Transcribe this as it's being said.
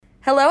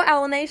Hello,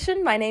 Owl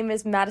Nation. My name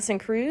is Madison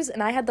Cruz,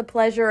 and I had the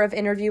pleasure of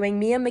interviewing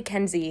Mia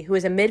McKenzie, who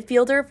is a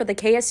midfielder for the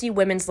KSU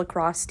women's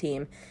lacrosse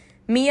team.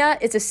 Mia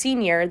is a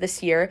senior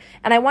this year,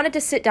 and I wanted to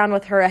sit down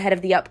with her ahead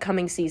of the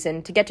upcoming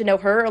season to get to know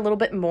her a little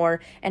bit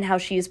more and how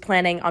she is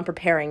planning on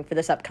preparing for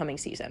this upcoming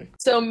season.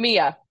 So,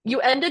 Mia,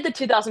 you ended the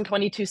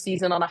 2022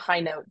 season on a high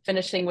note,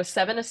 finishing with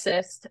 7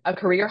 assists, a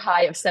career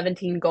high of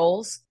 17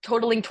 goals,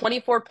 totaling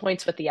 24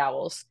 points with the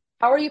Owls.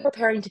 How are you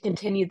preparing to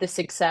continue this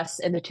success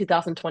in the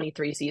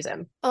 2023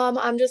 season?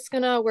 I'm just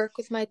gonna work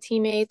with my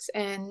teammates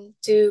and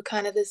do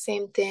kind of the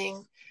same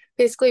thing.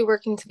 Basically,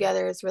 working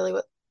together is really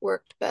what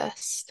worked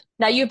best.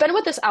 Now, you've been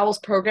with this Owls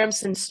program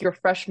since your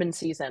freshman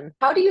season.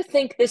 How do you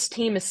think this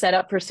team is set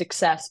up for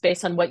success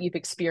based on what you've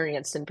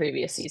experienced in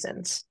previous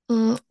seasons?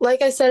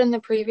 Like I said in the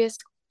previous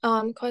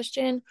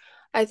question,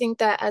 I think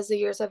that as the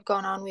years have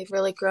gone on, we've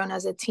really grown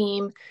as a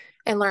team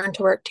and learned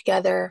to work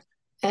together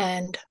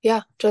and,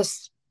 yeah,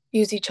 just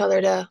use each other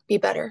to be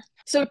better.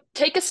 So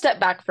take a step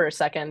back for a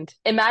second.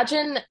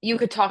 Imagine you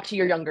could talk to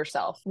your younger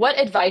self. What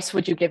advice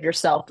would you give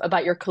yourself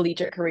about your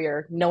collegiate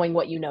career, knowing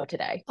what you know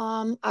today?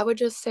 I would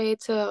just say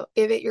to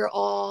give it your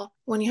all.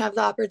 When you have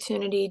the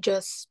opportunity,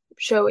 just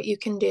show what you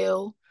can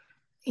do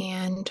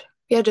and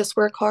yeah, just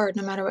work hard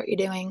no matter what you're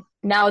doing.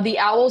 Now, the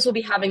Owls will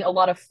be having a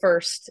lot of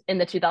firsts in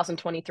the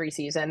 2023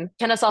 season.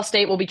 Kennesaw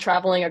State will be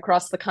traveling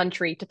across the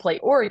country to play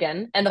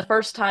Oregon, and the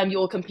first time you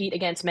will compete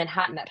against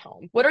Manhattan at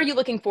home. What are you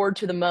looking forward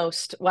to the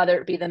most, whether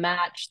it be the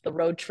match, the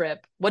road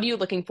trip? What are you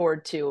looking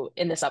forward to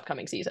in this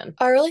upcoming season?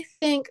 I really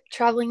think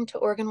traveling to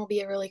Oregon will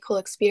be a really cool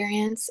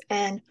experience,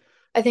 and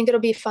I think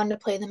it'll be fun to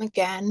play them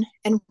again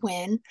and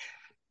win.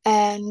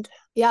 And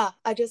yeah,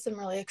 I just am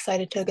really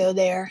excited to go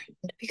there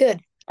and be good.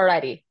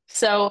 Alrighty.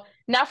 So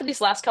now for these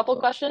last couple of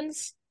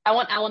questions, I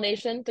want Owl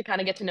Nation to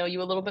kind of get to know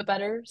you a little bit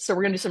better. So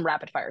we're going to do some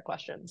rapid fire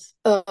questions.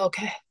 Oh,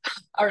 okay.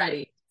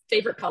 Alrighty.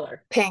 Favorite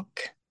color?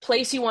 Pink.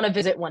 Place you want to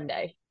visit one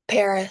day?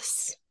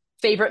 Paris.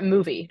 Favorite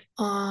movie?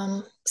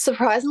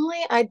 Surprisingly,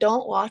 I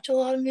don't watch a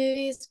lot of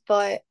movies,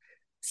 but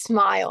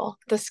Smile,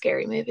 the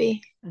scary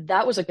movie.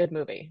 That was a good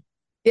movie.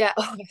 Yeah.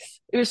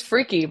 It was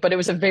freaky, but it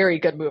was a very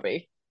good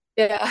movie.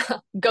 Yeah.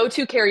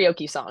 Go-to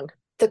karaoke song?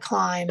 The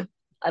Climb.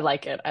 I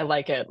like it. I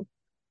like it.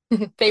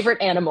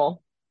 Favorite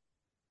animal?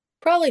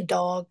 Probably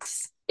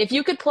dogs. If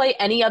you could play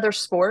any other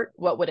sport,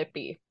 what would it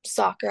be?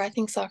 Soccer. I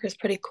think soccer is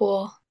pretty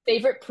cool.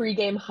 Favorite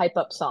pregame hype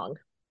up song?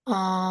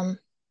 Um,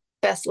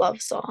 Best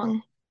love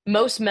song.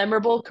 Most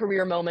memorable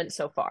career moment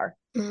so far?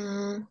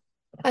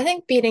 I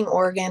think beating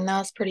Oregon, that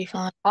was pretty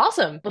fun.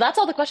 Awesome. Well, that's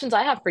all the questions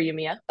I have for you,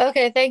 Mia.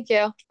 Okay, thank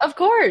you. Of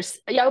course.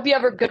 Yeah, I hope you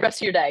have a good rest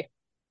of your day.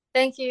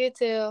 Thank you, you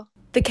too.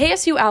 The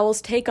KSU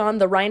Owls take on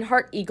the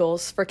Reinhardt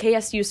Eagles for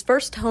KSU's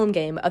first home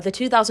game of the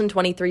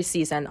 2023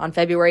 season on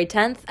February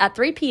 10th at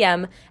 3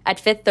 p.m.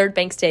 at Fifth Third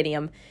Bank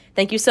Stadium.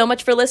 Thank you so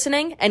much for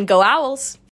listening, and go Owls!